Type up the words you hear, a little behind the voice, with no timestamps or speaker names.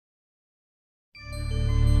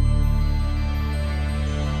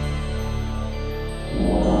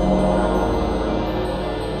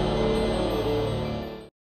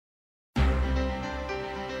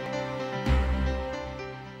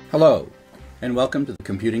Hello, and welcome to the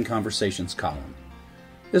Computing Conversations column.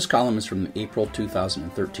 This column is from the April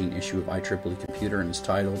 2013 issue of IEEE Computer and is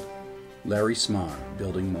titled, Larry Smarr,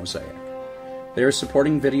 Building Mosaic. There is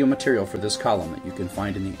supporting video material for this column that you can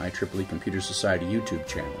find in the IEEE Computer Society YouTube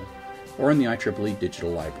channel or in the IEEE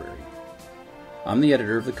Digital Library. I'm the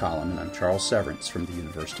editor of the column, and I'm Charles Severance from the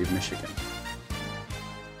University of Michigan.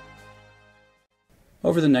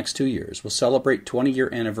 Over the next 2 years, we'll celebrate 20-year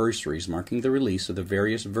anniversaries marking the release of the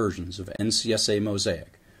various versions of NCSA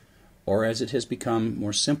Mosaic, or as it has become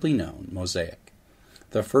more simply known, Mosaic,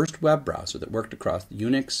 the first web browser that worked across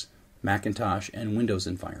Unix, Macintosh, and Windows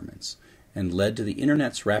environments, and led to the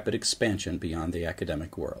Internet's rapid expansion beyond the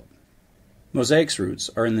academic world. Mosaic's roots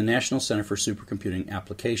are in the National Center for Supercomputing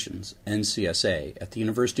Applications, NCSA, at the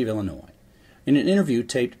University of Illinois. In an interview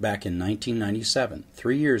taped back in 1997,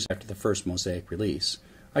 3 years after the first Mosaic release,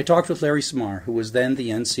 I talked with Larry Smarr, who was then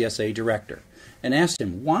the NCSA director, and asked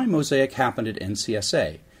him why Mosaic happened at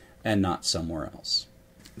NCSA and not somewhere else.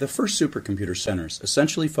 The first supercomputer centers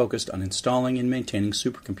essentially focused on installing and maintaining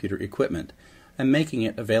supercomputer equipment and making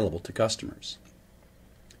it available to customers.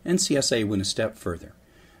 NCSA went a step further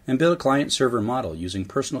and built a client-server model using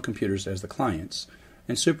personal computers as the clients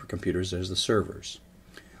and supercomputers as the servers.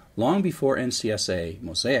 Long before NCSA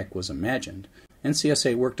Mosaic was imagined,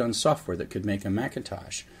 NCSA worked on software that could make a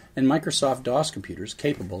Macintosh and Microsoft DOS computers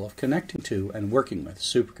capable of connecting to and working with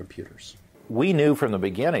supercomputers. We knew from the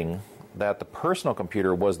beginning that the personal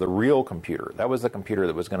computer was the real computer. That was the computer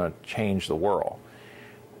that was going to change the world.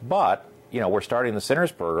 But, we're starting the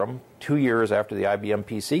Centers program 2 years after the IBM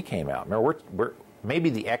PC came out. Remember, maybe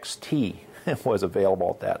the XT was available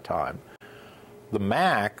at that time. The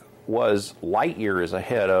Mac was light years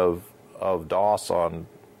ahead of DOS on,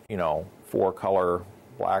 4-color,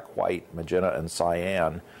 black, white, magenta, and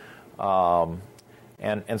cyan.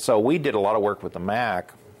 And so we did a lot of work with the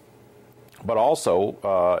Mac, but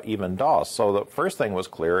also even DOS. So the first thing was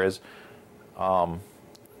clear is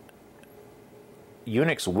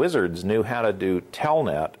Unix wizards knew how to do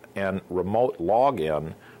telnet and remote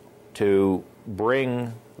login to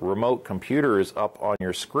bring remote computers up on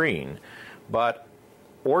your screen. But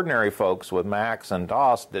ordinary folks with Macs and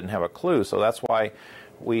DOS didn't have a clue, so that's why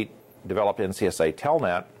we developed NCSA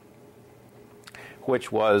Telnet,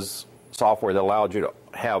 which was software that allowed you to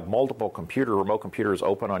have multiple remote computers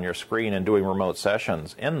open on your screen and doing remote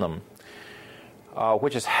sessions in them,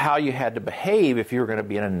 which is how you had to behave if you were going to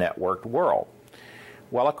be in a networked world.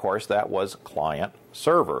 Well, of course, that was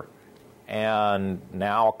client-server, and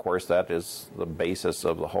now, of course, that is the basis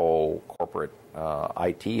of the whole corporate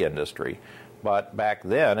IT industry. But back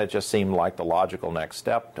then, it just seemed like the logical next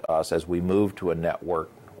step to us as we moved to a networked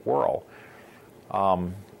world.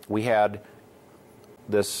 We had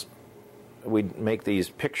this, we'd make these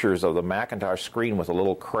pictures of the Macintosh screen with a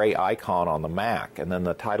little Cray icon on the Mac, and then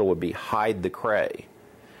the title would be Hide the Cray.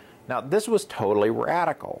 Now, this was totally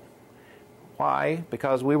radical. Why?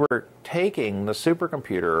 Because we were taking the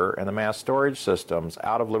supercomputer and the mass storage systems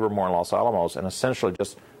out of Livermore and Los Alamos and essentially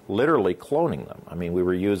just literally cloning them. I mean, we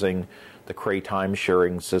were using the Cray time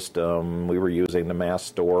sharing system, we were using the mass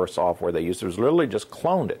store software they used. It was literally just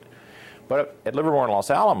cloned it. But at Livermore and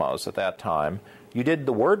Los Alamos at that time, you did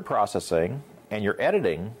the word processing and your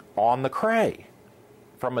editing on the Cray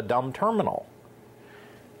from a dumb terminal.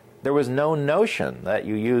 There was no notion that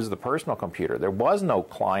you use the personal computer. There was no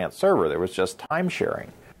client server. There was just time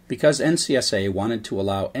sharing. Because NCSA wanted to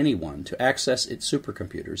allow anyone to access its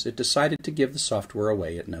supercomputers, it decided to give the software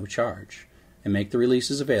away at no charge and make the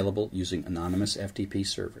releases available using anonymous FTP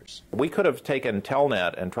servers. We could have taken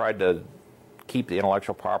Telnet and tried to keep the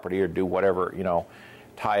intellectual property or do whatever,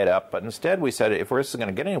 tie it up, but instead we said, if this is going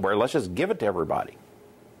to get anywhere, let's just give it to everybody.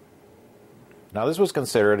 Now, this was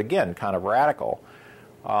considered, again, kind of radical.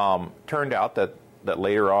 Turned out that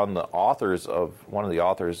later on one of the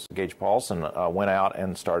authors, Gage Paulson, went out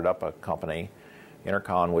and started up a company,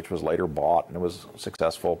 Intercon, which was later bought, and it was a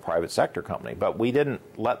successful private sector company. But we didn't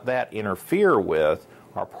let that interfere with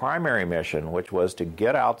our primary mission, which was to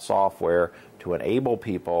get out software to enable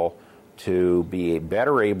people to be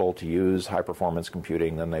better able to use high-performance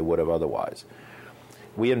computing than they would have otherwise.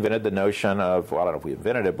 We invented the notion of, well, I don't know if we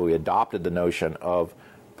invented it, but we adopted the notion of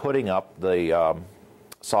putting up the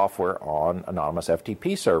software on anonymous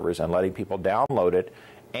FTP servers and letting people download it,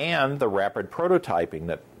 and the rapid prototyping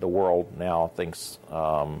that the world now thinks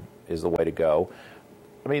is the way to go.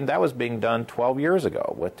 I mean, that was being done 12 years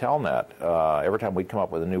ago with Telnet. Every time we'd come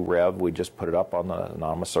up with a new rev, we'd just put it up on the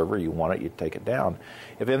anonymous server. You want it, you'd take it down.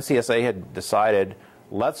 If NCSA had decided,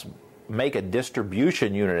 let's make a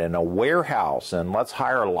distribution unit in a warehouse, and let's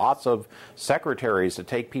hire lots of secretaries to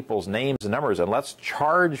take people's names and numbers, and let's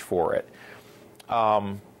charge for it,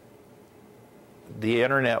 the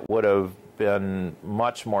internet would have been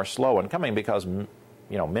much more slow in coming, because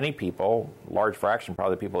many people, large fraction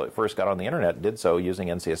probably the people that first got on the internet, did so using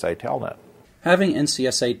NCSA Telnet. Having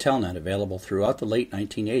NCSA Telnet available throughout the late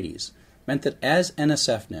 1980s meant that as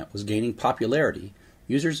NSFNet was gaining popularity,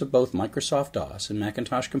 users of both Microsoft DOS and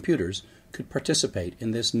Macintosh computers could participate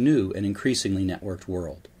in this new and increasingly networked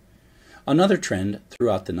world. Another trend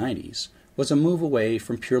throughout the 90s was a move away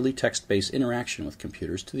from purely text-based interaction with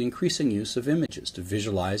computers to the increasing use of images to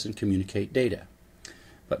visualize and communicate data.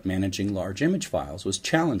 But managing large image files was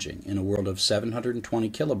challenging in a world of 720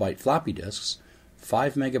 kilobyte floppy disks,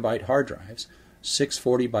 5 megabyte hard drives,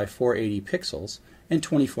 640 by 480 pixels, and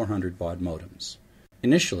 2400 baud modems.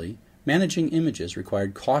 Initially, managing images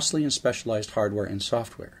required costly and specialized hardware and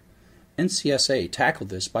software. NCSA tackled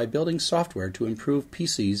this by building software to improve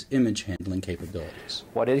PC's image handling capabilities.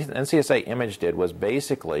 What NCSA Image did was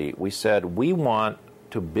basically, we said we want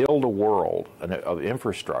to build a world of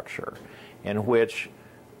infrastructure in which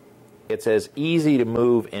it's as easy to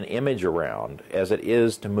move an image around as it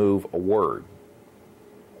is to move a word.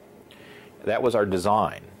 That was our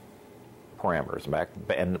design parameters back,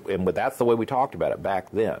 and that's the way we talked about it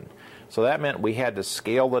back then. So that meant we had to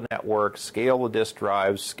scale the network, scale the disk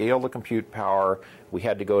drives, scale the compute power. We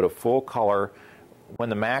had to go to full color. When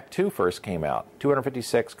the Mac II first came out,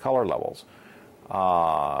 256 color levels.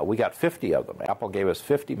 We got 50 of them. Apple gave us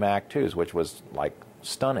 50 Mac IIs, which was like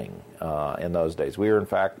stunning in those days. We were, in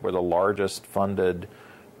fact, the largest funded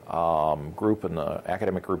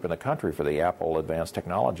academic group in the country for the Apple Advanced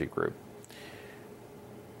Technology Group.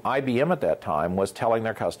 IBM at that time was telling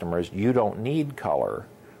their customers, you don't need color.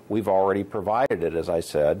 We've already provided it, as I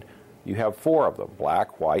said. You have 4 of them,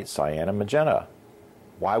 black, white, cyan, and magenta.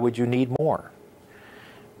 Why would you need more?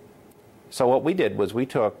 So what we did was we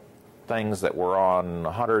took things that were on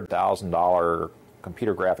 $100,000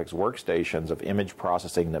 computer graphics workstations of image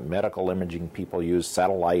processing that medical imaging people used,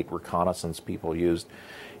 satellite reconnaissance people used,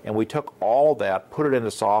 and we took all that, put it into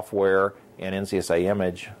software and NCSA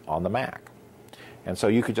Image on the Mac. And so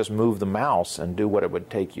you could just move the mouse and do what it would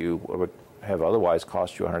take you, what would have otherwise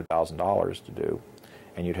cost you $100,000 to do,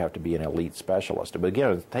 and you'd have to be an elite specialist. But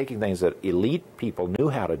again, taking things that elite people knew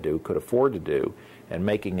how to do, could afford to do, and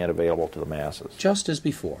making it available to the masses. Just as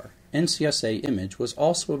before, NCSA Image was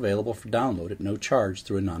also available for download at no charge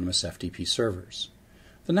through anonymous FTP servers.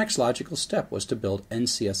 The next logical step was to build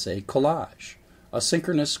NCSA Collage, a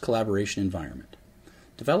synchronous collaboration environment.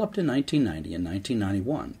 Developed in 1990 and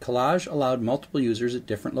 1991, Collage allowed multiple users at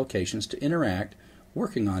different locations to interact,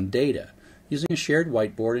 working on data, using a shared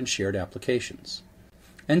whiteboard and shared applications.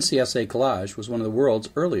 NCSA Collage was one of the world's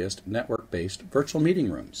earliest network-based virtual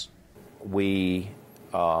meeting rooms. We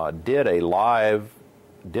did a live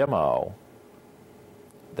demo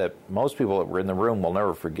that most people that were in the room will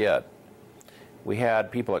never forget. We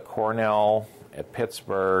had people at Cornell, at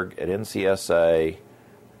Pittsburgh, at NCSA,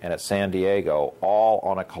 and at San Diego, all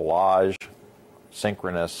on a Collage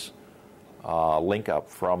synchronous link up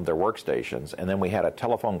from their workstations. And then we had a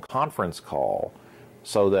telephone conference call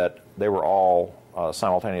so that they were all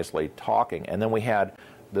simultaneously talking. And then we had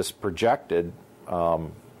this projected,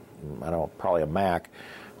 probably a Mac,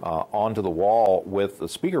 onto the wall with the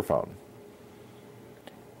speakerphone.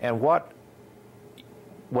 And what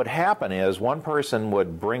would happen is one person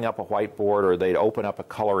would bring up a whiteboard, or they'd open up a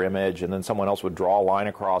color image, and then someone else would draw a line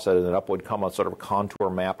across it, and then up would come a sort of contour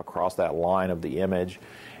map across that line of the image.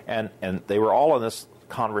 And they were all in this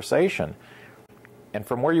conversation. And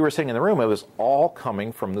from where you were sitting in the room, it was all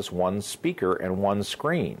coming from this one speaker and one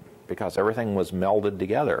screen, because everything was melded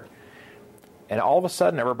together. And all of a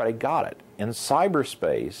sudden, everybody got it. In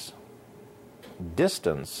cyberspace,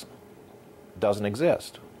 distance doesn't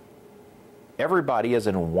exist. Everybody is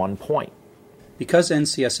in one point. Because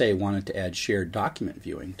NCSA wanted to add shared document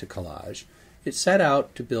viewing to Collage, it set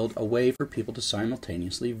out to build a way for people to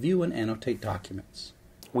simultaneously view and annotate documents.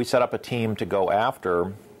 We set up a team to go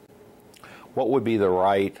after what would be the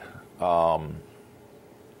right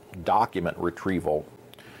document retrieval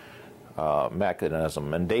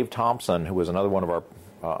mechanism. And Dave Thompson, who was another one of our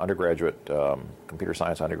undergraduate, computer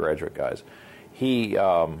science undergraduate guys, he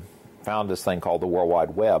found this thing called the World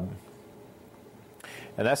Wide Web.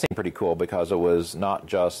 And that seemed pretty cool because it was not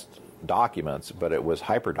just documents, but it was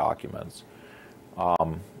hyperdocuments.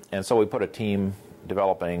 And so we put a team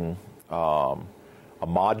developing a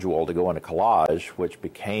module to go into Collage, which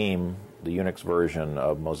became the Unix version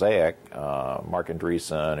of Mosaic. Mark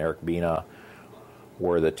Andreessen, Eric Bina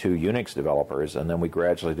were the two Unix developers, and then we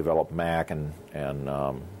gradually developed Mac and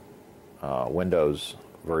Windows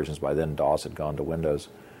versions. By then, DOS had gone to Windows.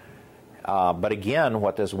 But again,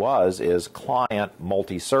 what this was is client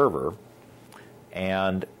multi-server,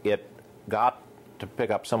 and it got to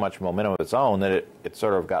pick up so much momentum of its own that it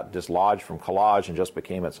sort of got dislodged from collage and just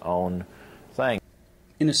became its own thing.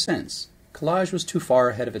 In a sense, collage was too far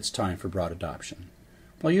ahead of its time for broad adoption.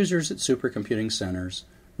 While users at supercomputing centers,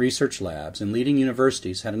 research labs, and leading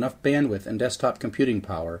universities had enough bandwidth and desktop computing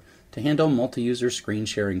power to handle multi-user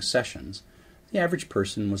screen-sharing sessions, the average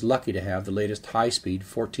person was lucky to have the latest high-speed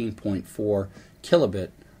 14.4 kilobit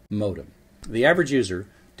modem. The average user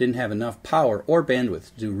didn't have enough power or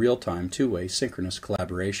bandwidth to do real-time two-way synchronous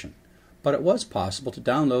collaboration, but it was possible to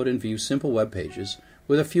download and view simple web pages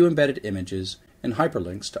with a few embedded images and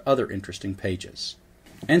hyperlinks to other interesting pages.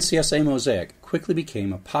 NCSA Mosaic quickly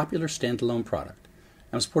became a popular standalone product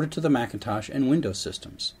and was ported to the Macintosh and Windows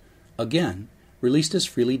systems, again released as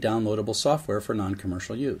freely downloadable software for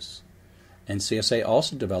non-commercial use. NCSA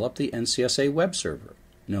also developed the NCSA web server,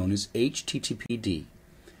 known as HTTPD,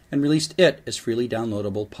 and released it as freely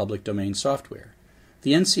downloadable public domain software.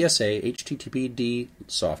 The NCSA HTTPD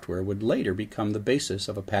software would later become the basis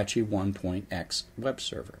of Apache 1.x web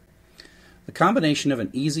server. The combination of an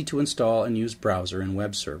easy-to-install and use browser and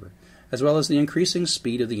web server, as well as the increasing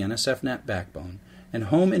speed of the NSFNet backbone and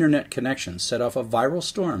home internet connections, set off a viral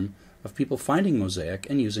storm of people finding Mosaic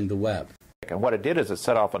and using the web. And what it did is it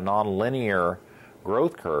set off a nonlinear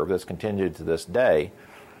growth curve that's continued to this day.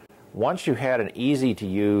 Once you had an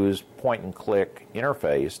easy-to-use point-and-click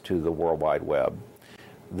interface to the World Wide Web,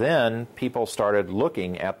 then people started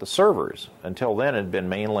looking at the servers. Until then, it had been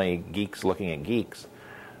mainly geeks looking at geeks.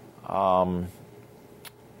 And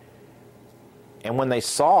when they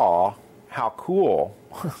saw how cool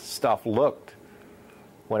stuff looked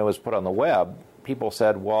when it was put on the web, people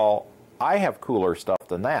said, well, I have cooler stuff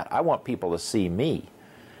than that. I want people to see me.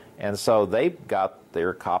 And so they got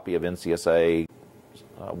their copy of NCSA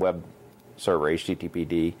web server,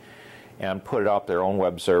 HTTPD, and put it up their own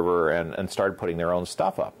web server and started putting their own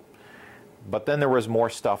stuff up. But then there was more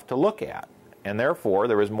stuff to look at, and therefore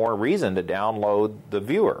there was more reason to download the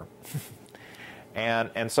viewer.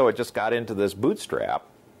 and so it just got into this bootstrap.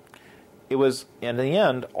 It was, in the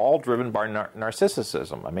end, all driven by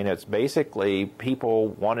narcissism. I mean, it's basically people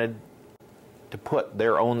wanted to put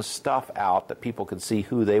their own stuff out that people could see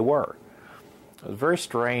who they were. It was a very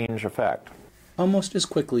strange effect. Almost as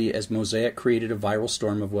quickly as Mosaic created a viral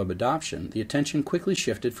storm of web adoption, the attention quickly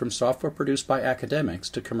shifted from software produced by academics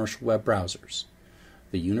to commercial web browsers.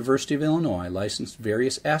 The University of Illinois licensed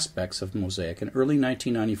various aspects of Mosaic in early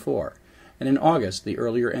 1994, and in August, the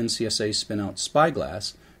earlier NCSA spin-out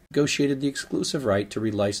Spyglass negotiated the exclusive right to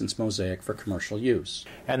relicense Mosaic for commercial use.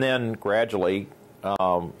 And then gradually,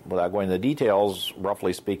 without going into the details,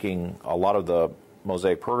 roughly speaking, a lot of the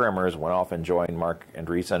Mosaic programmers went off and joined Mark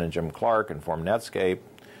Andreessen and Jim Clark and formed Netscape.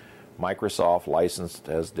 Microsoft licensed,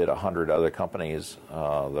 as did 100 other companies,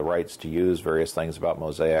 the rights to use various things about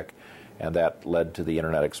Mosaic, and that led to the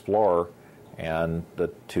Internet Explorer and the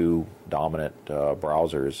two dominant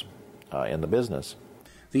browsers in the business.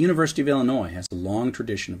 The University of Illinois has a long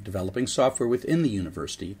tradition of developing software within the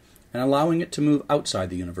university and allowing it to move outside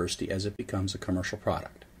the university as it becomes a commercial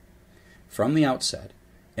product. From the outset,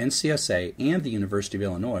 NCSA and the University of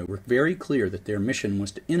Illinois were very clear that their mission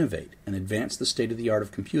was to innovate and advance the state-of-the-art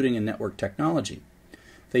of computing and network technology.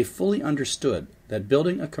 They fully understood that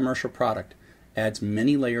building a commercial product adds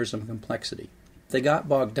many layers of complexity. If they got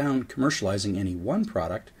bogged down commercializing any one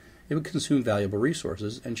product, it would consume valuable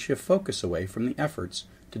resources and shift focus away from the efforts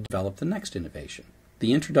to develop the next innovation.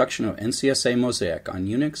 The introduction of NCSA Mosaic on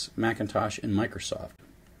Unix, Macintosh, and Microsoft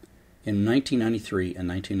in 1993 and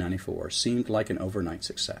 1994 seemed like an overnight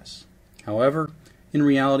success. However, in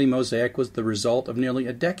reality, Mosaic was the result of nearly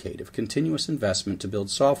a decade of continuous investment to build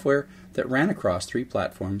software that ran across 3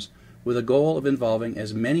 platforms with a goal of involving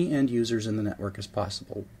as many end users in the network as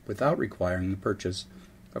possible without requiring the purchase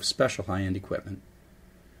of special high-end equipment.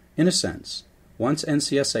 In a sense, once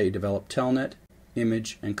NCSA developed Telnet,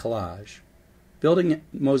 Image, and Collage, building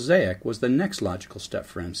Mosaic was the next logical step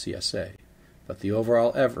for NCSA. But the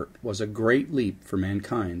overall effort was a great leap for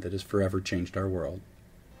mankind that has forever changed our world.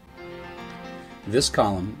 This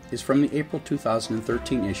column is from the April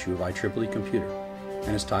 2013 issue of IEEE Computer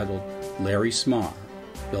and is titled Larry Smarr,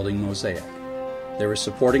 Building Mosaic. There is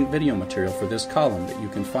supporting video material for this column that you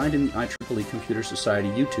can find in the IEEE Computer Society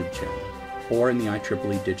YouTube channel or in the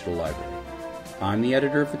IEEE Digital Library. I'm the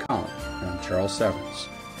editor of the column, and I'm Charles Severance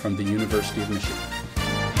from the University of Michigan.